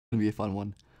Gonna be a fun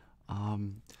one.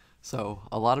 So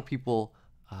a lot of people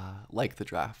like the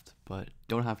draft, but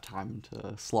don't have time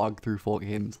to slog through full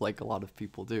games like a lot of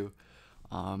people do,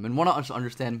 and want to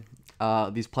understand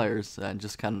these players and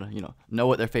just kind of know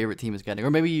what their favorite team is getting, or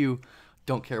maybe you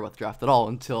don't care about the draft at all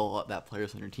until that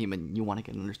player's on your team and you want to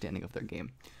get an understanding of their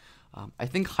game. I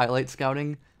think highlight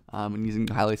scouting and using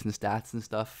highlights and stats and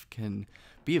stuff can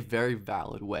be a very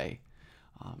valid way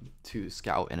to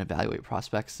scout and evaluate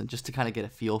prospects and just to kind of get a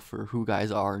feel for who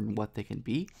guys are and what they can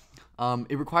be.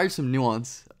 It requires some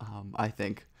nuance, I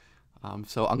think.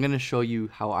 So I'm going to show you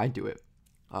how I do it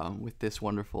with this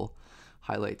wonderful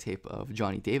highlight tape of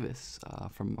Johnny Davis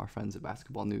from our friends at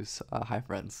Basketball News. Hi,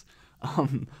 friends. I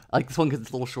like this one because it's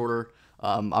a little shorter.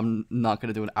 I'm not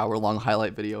going to do an hour-long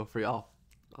highlight video for y'all.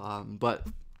 But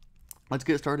let's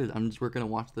get started. We're going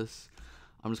to watch this.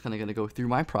 I'm just kind of going to go through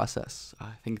my process.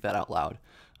 I think that out loud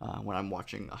when I'm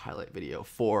watching a highlight video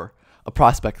for a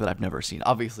prospect that I've never seen.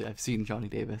 Obviously, I've seen Johnny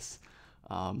Davis,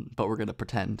 but we're going to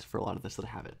pretend for a lot of this that I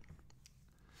haven't.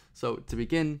 So to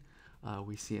begin,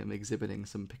 we see him exhibiting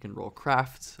some pick and roll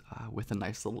craft with a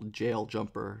nice little jail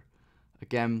jumper.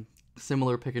 Again,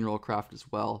 similar pick and roll craft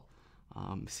as well.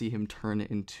 See him turn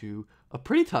into a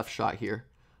pretty tough shot here,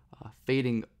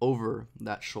 fading over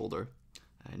that shoulder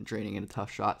and draining in a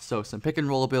tough shot. So some pick and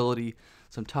roll ability,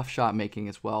 some tough shot making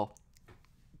as well.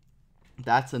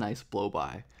 That's a nice blow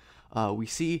by. We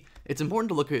see it's important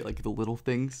to look at like the little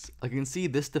things. Like you can see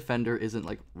this defender isn't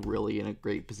like really in a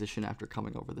great position after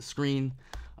coming over the screen.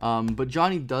 But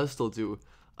Johnny does still do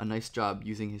a nice job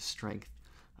using his strength.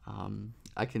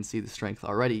 I can see the strength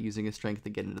already, using his strength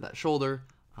to get into that shoulder.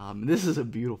 This is a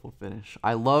beautiful finish.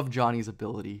 I love Johnny's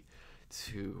ability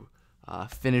to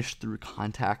finish through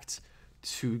contact,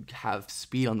 to have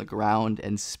speed on the ground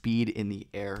and speed in the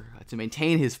air, to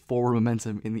maintain his forward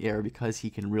momentum in the air because he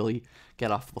can really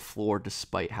get off the floor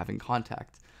despite having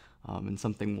contact. And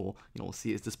something we'll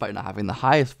see is despite not having the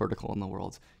highest vertical in the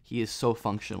world, he is so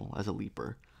functional as a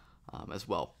leaper as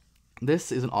well.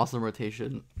 This is an awesome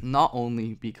rotation, not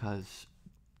only because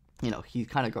he's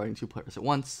kind of guarding two players at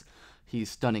once,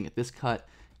 he's stunning at this cut,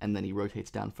 and then he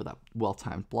rotates down for that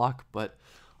well-timed block, but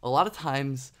a lot of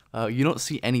times you don't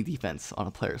see any defense on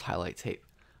a player's highlight tape.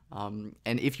 And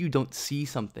if you don't see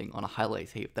something on a highlight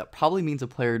tape, that probably means a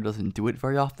player doesn't do it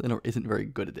very often or isn't very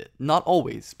good at it. Not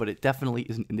always, but it definitely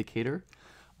is an indicator.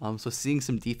 So seeing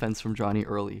some defense from Johnny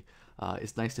early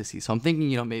is nice to see. So I'm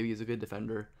thinking, maybe he's a good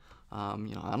defender. I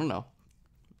don't know.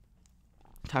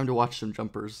 Time to watch some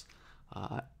jumpers.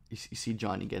 You see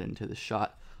Johnny get into the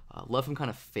shot. Love him kind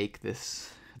of fake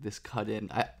this cut in.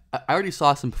 I already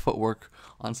saw some footwork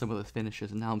on some of those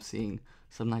finishes, and now I'm seeing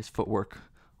some nice footwork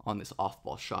on this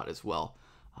off-ball shot as well.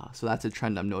 So that's a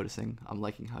trend I'm noticing. I'm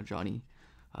liking how Johnny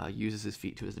uses his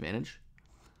feet to his advantage.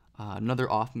 Another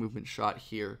off-movement shot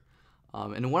here.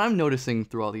 And what I'm noticing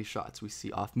through all these shots, we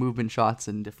see off-movement shots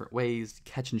in different ways,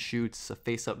 catch and shoots, a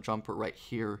face-up jumper right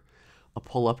here, a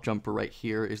pull-up jumper right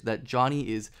here, is that Johnny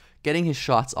is getting his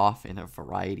shots off in a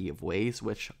variety of ways,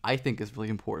 which I think is really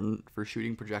important for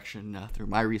shooting projection through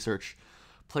my research.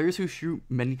 Players who shoot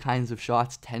many kinds of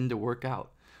shots tend to work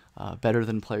out better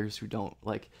than players who don't.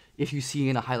 Like, if you see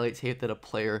in a highlight tape that a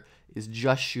player is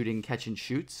just shooting catch and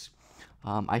shoots,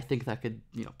 I think that could,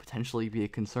 potentially be a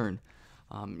concern.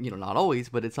 Not always,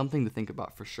 but it's something to think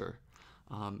about for sure.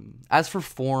 As for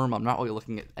form, I'm not really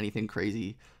looking at anything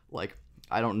crazy. Like,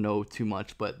 I don't know too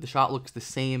much, but the shot looks the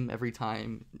same every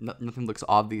time. Nothing looks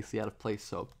obviously out of place,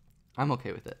 so I'm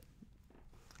okay with it.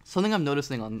 Something I'm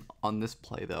noticing on this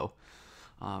play, though,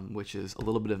 which is a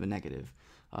little bit of a negative.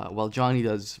 While Johnny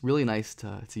does really nice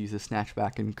to use his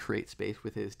snatchback and create space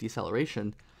with his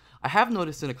deceleration, I have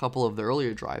noticed in a couple of the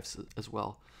earlier drives as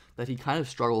well that he kind of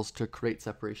struggles to create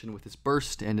separation with his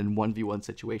burst and in 1v1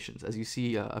 situations. As you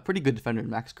see, a pretty good defender in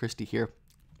Max Christie here.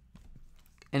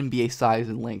 NBA size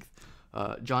and length.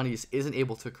 Johnny isn't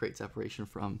able to create separation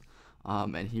from,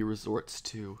 and he resorts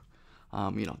to,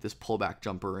 this pullback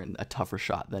jumper and a tougher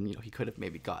shot than, he could have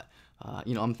maybe got.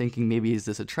 I'm thinking maybe is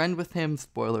this a trend with him?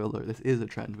 Spoiler alert, this is a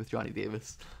trend with Johnny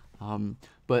Davis.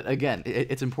 But again,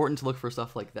 it's important to look for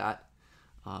stuff like that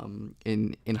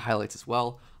in highlights as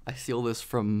well. I steal this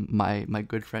from my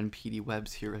good friend PD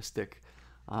Webb's heuristic.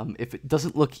 If it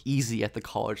doesn't look easy at the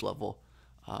college level,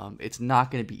 it's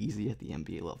not going to be easy at the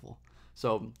NBA level.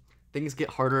 So things get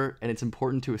harder, and it's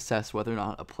important to assess whether or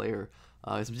not a player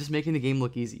is just making the game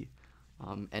look easy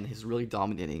and is really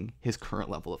dominating his current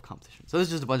level of competition. So this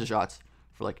is just a bunch of shots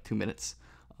for like 2 minutes,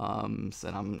 and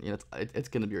it's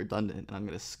going to be redundant, and I'm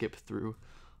going to skip through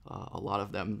a lot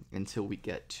of them until we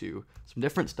get to some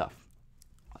different stuff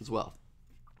as well.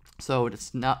 So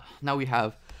it's now we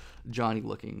have Johnny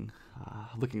looking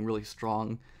really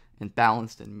strong and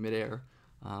balanced in midair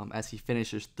as he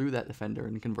finishes through that defender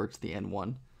and converts the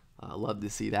N1. Love to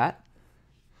see that.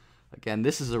 Again,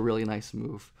 this is a really nice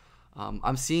move.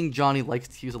 I'm seeing Johnny likes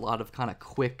to use a lot of kind of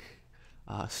quick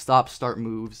stop-start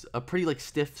moves. A pretty like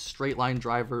stiff straight line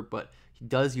driver, but he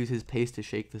does use his pace to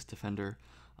shake this defender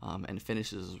and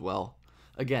finishes as well.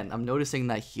 Again, I'm noticing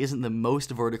that he isn't the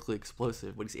most vertically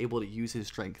explosive, but he's able to use his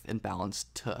strength and balance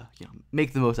to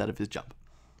make the most out of his jump.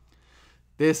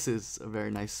 This is a very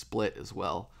nice split as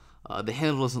well. The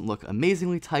handle doesn't look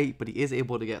amazingly tight, but he is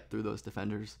able to get through those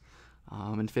defenders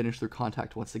and finish through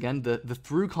contact once again. The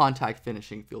through contact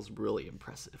finishing feels really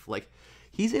impressive. Like,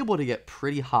 he's able to get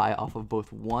pretty high off of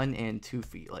both 1 and 2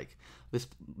 feet. Like this,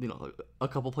 a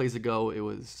couple plays ago, it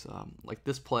was like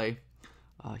this play.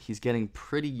 He's getting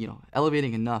pretty,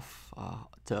 elevating enough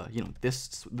to,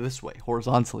 this way,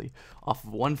 horizontally, off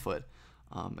of 1 foot.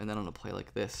 And then on a play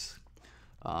like this,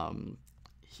 a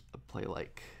play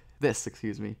like this,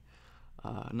 excuse me.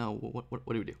 No, what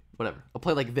do we do? Whatever. A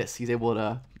play like this, he's able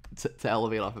to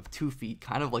elevate off of 2 feet,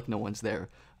 kind of like no one's there.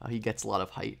 He gets a lot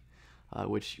of height,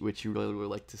 which you really would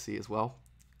like to see as well.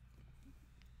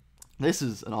 This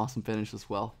is an awesome finish as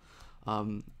well.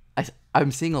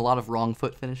 I'm seeing a lot of wrong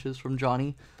foot finishes from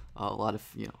Johnny. A lot of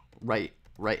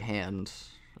right hand,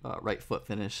 right foot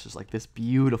finish, just like this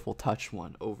beautiful touch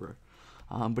one over.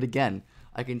 But again,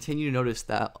 I continue to notice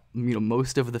that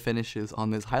most of the finishes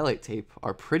on this highlight tape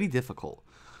are pretty difficult,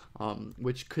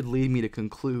 which could lead me to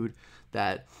conclude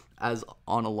that as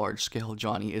on a large scale,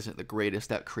 Johnny isn't the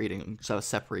greatest at creating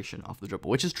separation off the dribble,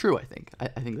 which is true. I think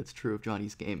that's true of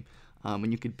Johnny's game,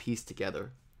 and you could piece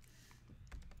together.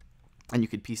 And you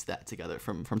could piece that together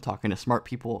from talking to smart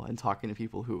people and talking to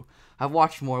people who have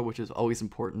watched more, which is always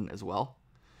important as well.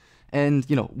 And,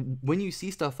 when you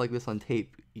see stuff like this on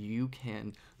tape, you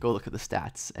can go look at the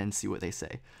stats and see what they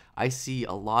say. I see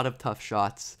a lot of tough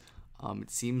shots.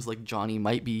 It seems like Johnny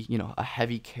might be, a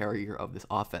heavy carrier of this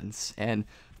offense. And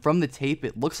from the tape,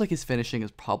 it looks like his finishing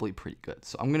is probably pretty good.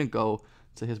 So I'm going to go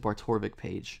to his Bartorvik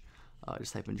page,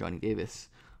 just type in Johnny Davis.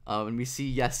 And we see,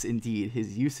 yes, indeed,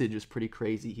 his usage is pretty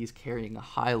crazy. He's carrying a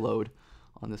high load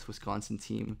on this Wisconsin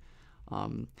team.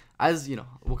 As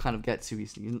we'll kind of get to,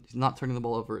 he's not turning the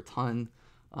ball over a ton.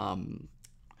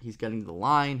 He's getting to the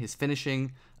line. His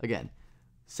finishing, again,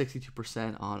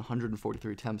 62% on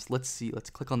 143 attempts. Let's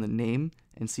click on the name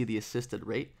and see the assisted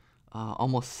rate.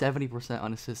 Almost 70%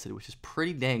 unassisted, which is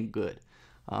pretty dang good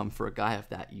for a guy of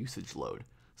that usage load.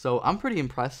 So I'm pretty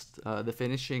impressed. The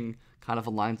finishing kind of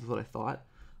aligns with what I thought.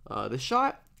 The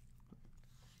shot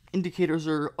indicators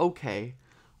are okay.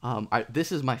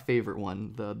 This is my favorite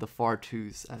one, the far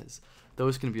twos, as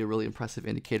those can be a really impressive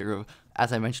indicator of,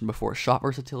 as I mentioned before, shot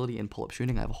versatility and pull-up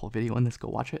shooting. I have a whole video on this. Go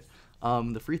watch it.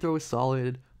 The free throw is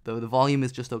solid, though the volume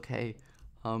is just okay.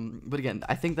 But again,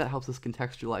 I think that helps us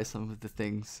contextualize some of the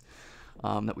things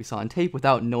that we saw on tape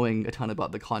without knowing a ton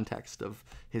about the context of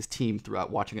his team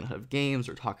throughout watching a ton of games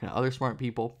or talking to other smart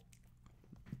people.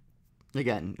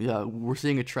 Again, we're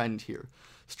seeing a trend here.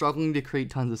 Struggling to create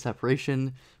tons of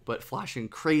separation, but flashing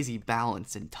crazy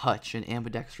balance and touch and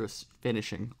ambidextrous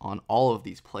finishing on all of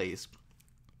these plays.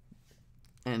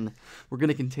 And we're going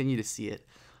to continue to see it.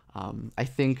 I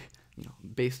think,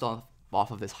 based off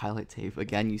of this highlight tape,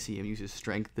 again, you see him use his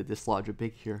strength to dislodge a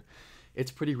big here. It's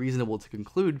pretty reasonable to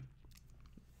conclude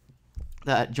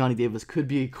that Johnny Davis could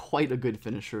be quite a good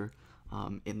finisher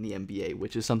in the NBA,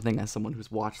 which is something, as someone who's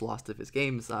watched lots of his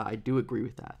games, I do agree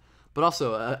with that. But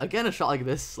also, again, a shot like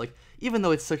this, even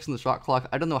though it's 6 on the shot clock,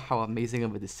 I don't know how amazing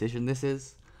of a decision this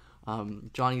is.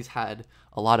 Johnny's had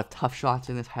a lot of tough shots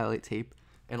in this highlight tape,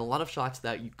 and a lot of shots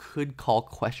that you could call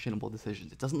questionable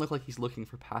decisions. It doesn't look like he's looking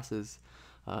for passes.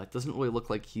 It doesn't really look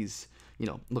like he's,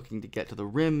 looking to get to the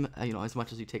rim, as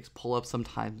much as he takes pull-ups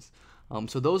sometimes.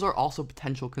 So those are also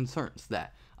potential concerns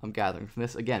that I'm gathering from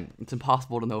this. Again, it's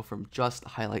impossible to know from just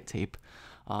highlight tape,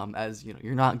 as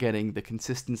you're not getting the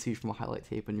consistency from a highlight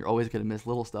tape, and you're always going to miss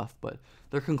little stuff. But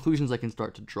there are conclusions I can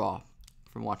start to draw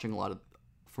from watching a lot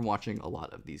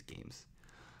of these games.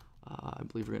 I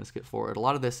believe we're going to skip forward. A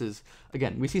lot of this is,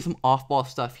 again, we see some off-ball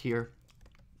stuff here.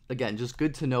 Again, just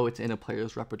good to know it's in a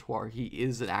player's repertoire. He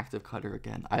is an active cutter.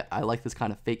 Again, I like this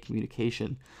kind of fake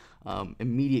communication,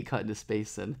 immediate cut into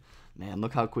space, and man,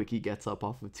 look how quick he gets up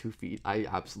off of 2 feet. I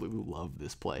absolutely love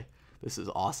this play. This is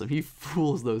awesome. He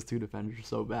fools those two defenders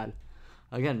so bad.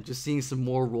 Again, just seeing some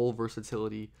more roll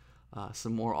versatility,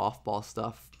 some more off-ball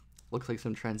stuff. Looks like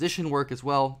some transition work as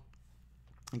well.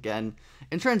 Again,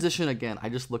 in transition, I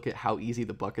just look at how easy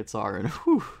the buckets are, and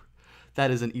whew,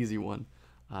 that is an easy one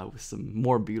with some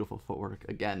more beautiful footwork.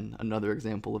 Again, another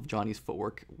example of Johnny's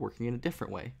footwork working in a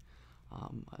different way.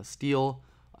 A steal.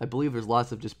 I believe there's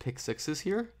lots of just pick sixes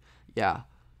here. Yeah.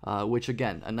 Which,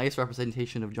 again, a nice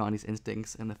representation of Johnny's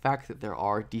instincts, and the fact that there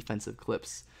are defensive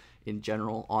clips in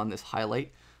general on this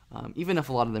highlight, even if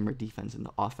a lot of them are defense and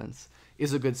offense,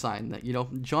 is a good sign that,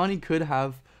 Johnny could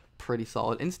have pretty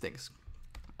solid instincts.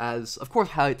 As, of course,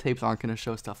 highlight tapes aren't going to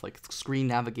show stuff like screen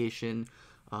navigation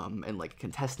and like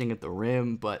contesting at the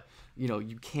rim, but,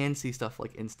 you can see stuff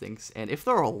like instincts. And if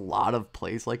there are a lot of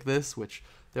plays like this, which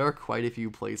there are quite a few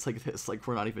plays like this, like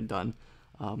we're not even done,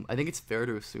 I think it's fair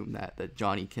to assume that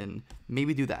Johnny can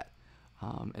maybe do that.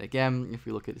 And again, if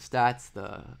we look at his stats,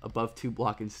 the above 2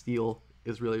 block and steal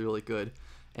is really, really good.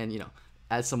 And,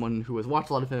 as someone who has watched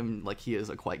a lot of him, like, he is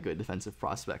a quite good defensive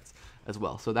prospect as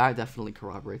well. So that definitely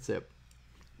corroborates it.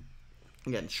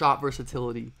 Again, shot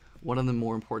versatility, one of the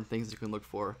more important things you can look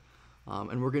for.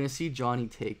 And we're going to see Johnny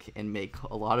take and make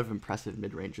a lot of impressive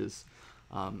mid-ranges,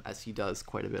 as he does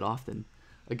quite a bit often.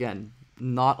 Again,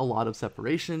 not a lot of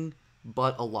separation,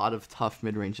 but a lot of tough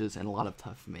mid-ranges and a lot of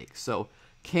tough makes. So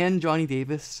can Johnny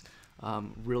Davis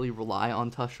really rely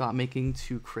on tough shot making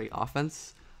to create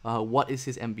offense? What is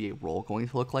his NBA role going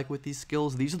to look like with these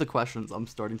skills? These are the questions I'm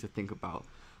starting to think about,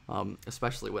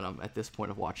 especially when I'm at this point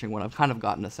of watching, when I've kind of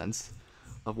gotten a sense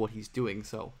of what he's doing.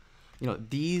 So,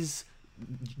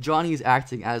 Johnny is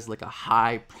acting as like a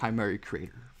high primary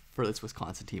creator for this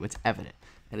Wisconsin team. It's evident,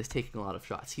 and is taking a lot of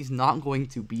shots. He's not going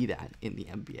to be that in the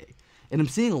NBA. And I'm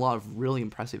seeing a lot of really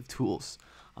impressive tools.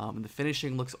 The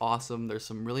finishing looks awesome. There's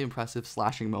some really impressive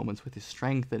slashing moments with his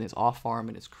strength and his off arm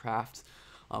and his craft.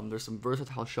 There's some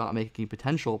versatile shot making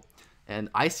potential, and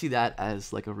I see that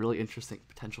as like a really interesting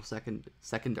potential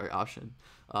secondary option.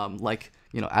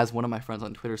 As one of my friends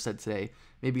on Twitter said today,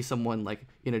 maybe someone like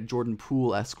in a Jordan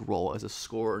Poole-esque role as a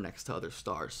scorer next to other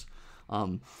stars.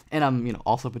 And I'm,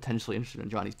 also potentially interested in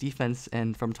Johnny's defense.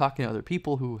 And from talking to other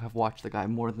people who have watched the guy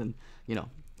more than,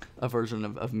 a version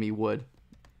of me would,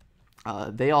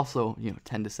 they also,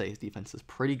 tend to say his defense is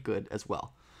pretty good as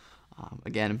well.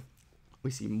 Again, we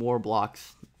see more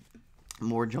blocks,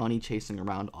 more Johnny chasing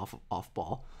around off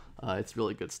ball. It's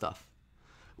really good stuff.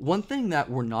 One thing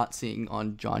that we're not seeing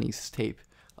on Johnny's tape,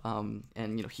 and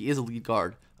he is a lead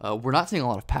guard, we're not seeing a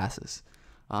lot of passes.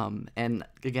 And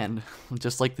again,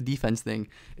 just like the defense thing,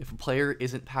 if a player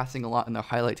isn't passing a lot in their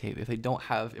highlight tape, if they don't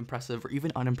have impressive or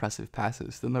even unimpressive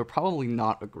passes, then they're probably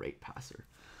not a great passer.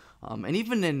 And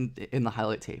even in the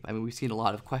highlight tape, I mean, we've seen a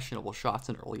lot of questionable shots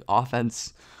in early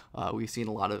offense. We've seen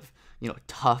a lot of,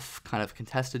 tough kind of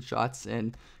contested shots.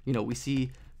 And, we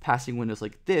see passing windows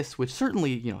like this, which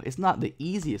certainly, is not the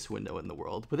easiest window in the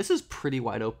world, but this is pretty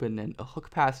wide open and a hook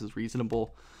pass is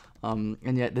reasonable.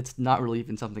 And yet that's not really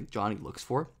even something Johnny looks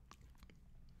for.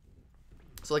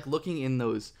 So like looking in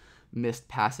those missed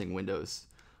passing windows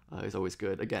is always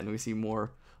good. Again, we see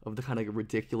more of the kind of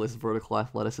ridiculous vertical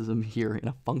athleticism here in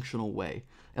a functional way.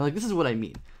 And like, this is what I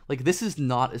mean. Like, this is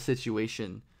not a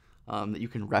situation that you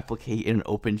can replicate in an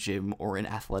open gym or in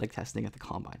athletic testing at the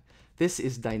combine. This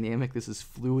is dynamic. This is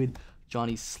fluid.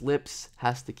 Johnny slips,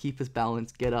 has to keep his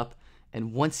balance, get up,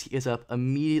 and once he is up,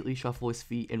 immediately shuffle his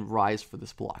feet and rise for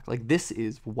this block. Like, this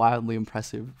is wildly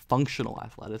impressive functional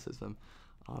athleticism,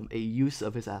 a use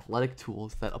of his athletic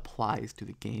tools that applies to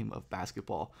the game of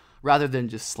basketball, rather than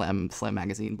just slam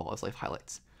magazine ball as life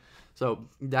highlights. So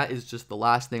that is just the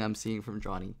last thing I'm seeing from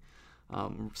Johnny.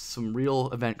 Some real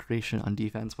event creation on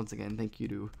defense. Once again, thank you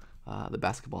to the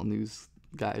basketball news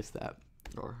guys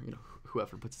or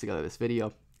whoever puts together this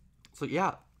video. So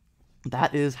yeah,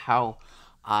 that is how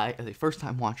I, as a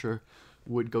first-time watcher,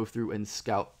 would go through and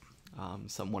scout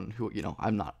someone who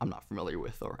I'm not familiar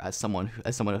with, or as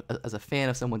a fan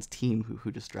of someone's team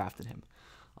who just drafted him.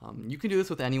 You can do this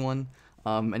with anyone,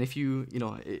 and if you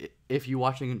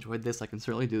watching enjoyed this, I can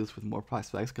certainly do this with more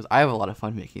prospects because I have a lot of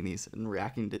fun making these and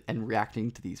reacting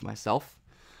to these myself.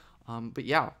 But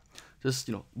yeah, just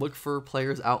look for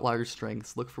players' outlier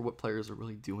strengths, look for what players are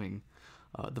really doing.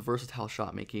 The versatile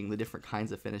shot making, the different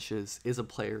kinds of finishes, is a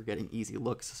player getting easy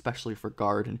looks, especially for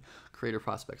guard and creator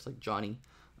prospects like Johnny,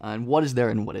 and what is there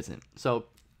and what isn't. So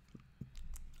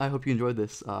I hope you enjoyed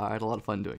this. I had a lot of fun doing it.